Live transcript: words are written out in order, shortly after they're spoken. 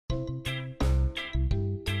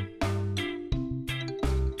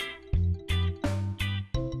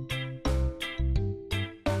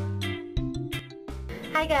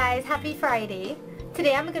Hi guys, happy Friday.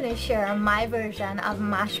 Today I'm going to share my version of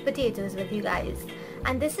mashed potatoes with you guys.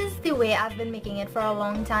 And this is the way I've been making it for a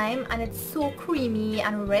long time, and it's so creamy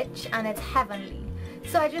and rich and it's heavenly.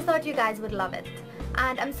 So I just thought you guys would love it.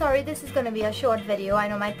 And I'm sorry this is going to be a short video. I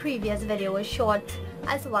know my previous video was short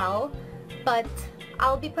as well, but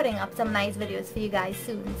I'll be putting up some nice videos for you guys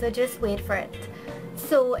soon, so just wait for it.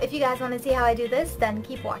 So if you guys want to see how I do this, then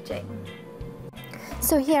keep watching.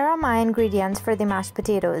 So here are my ingredients for the mashed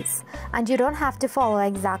potatoes, and you don't have to follow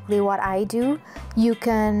exactly what I do. You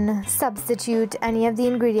can substitute any of the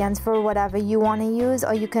ingredients for whatever you want to use,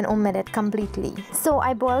 or you can omit it completely. So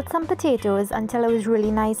I boiled some potatoes until it was really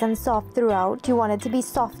nice and soft throughout. You want it to be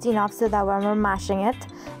soft enough so that when we're mashing it,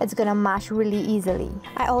 it's gonna mash really easily.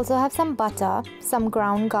 I also have some butter, some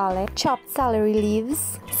ground garlic, chopped celery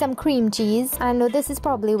leaves, some cream cheese. I know this is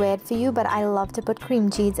probably weird for you, but I love to put cream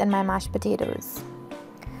cheese in my mashed potatoes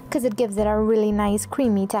because it gives it a really nice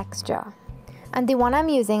creamy texture. And the one I'm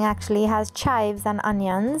using actually has chives and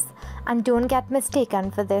onions, and don't get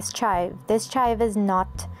mistaken for this chive. This chive is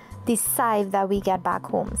not the chive that we get back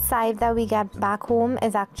home. Chive that we get back home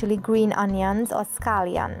is actually green onions or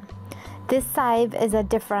scallion. This chive is a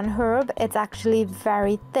different herb. It's actually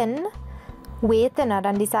very thin, way thinner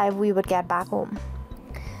than the chive we would get back home.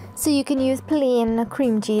 So you can use plain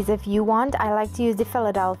cream cheese if you want. I like to use the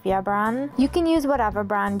Philadelphia brand. You can use whatever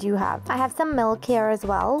brand you have. I have some milk here as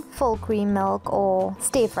well, full cream milk or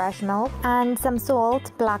stay fresh milk, and some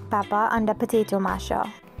salt, black pepper, and a potato masher.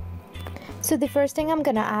 So the first thing I'm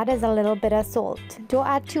gonna add is a little bit of salt. Don't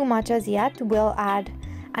add too much as yet. We'll add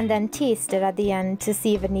and then taste it at the end to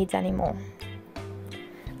see if it needs any more.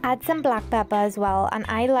 Add some black pepper as well, and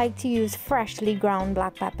I like to use freshly ground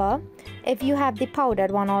black pepper. If you have the powdered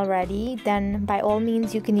one already, then by all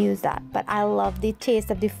means you can use that, but I love the taste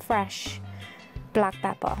of the fresh black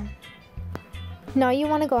pepper. Now you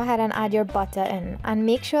want to go ahead and add your butter in, and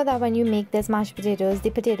make sure that when you make this mashed potatoes, the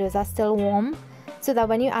potatoes are still warm, so that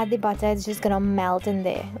when you add the butter, it's just gonna melt in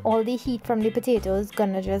there. All the heat from the potatoes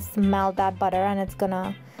gonna just melt that butter, and it's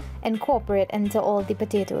gonna incorporate into all the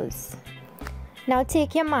potatoes. Now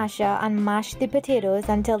take your masher and mash the potatoes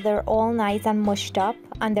until they're all nice and mushed up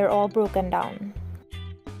and they're all broken down.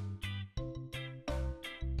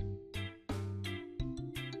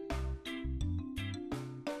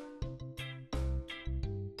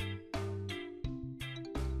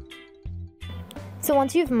 So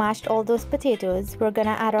once you've mashed all those potatoes, we're gonna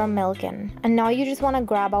add our milk in. And now you just wanna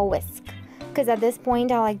grab a whisk, because at this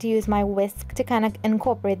point I like to use my whisk to kind of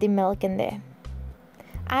incorporate the milk in there.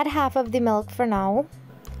 Add half of the milk for now,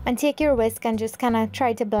 and take your whisk and just kind of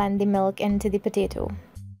try to blend the milk into the potato.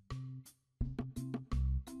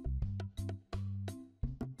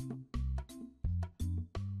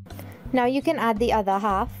 Now you can add the other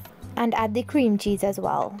half and add the cream cheese as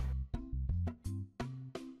well.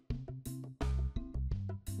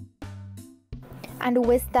 And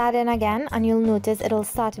whisk that in again, and you'll notice it'll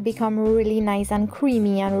start to become really nice and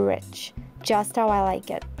creamy and rich, just how I like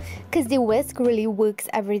it. Because the whisk really works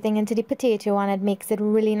everything into the potato, and it makes it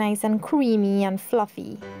really nice and creamy and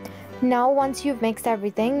fluffy. Now once you've mixed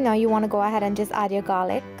everything, now you want to go ahead and just add your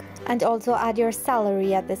garlic and also add your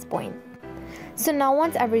celery at this point. So now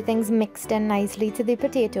once everything's mixed in nicely to the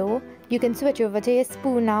potato, you can switch over to your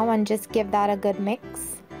spoon now and just give that a good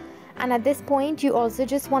mix. And at this point you also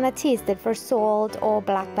just want to taste it for salt or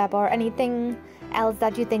black pepper or anything else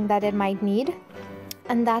that you think that it might need.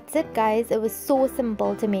 And that's it guys, it was so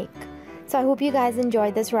simple to make. So I hope you guys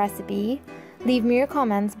enjoyed this recipe. Leave me your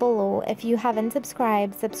comments below. If you haven't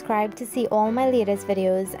subscribed, subscribe to see all my latest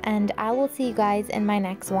videos, and I will see you guys in my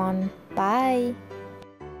next one. Bye!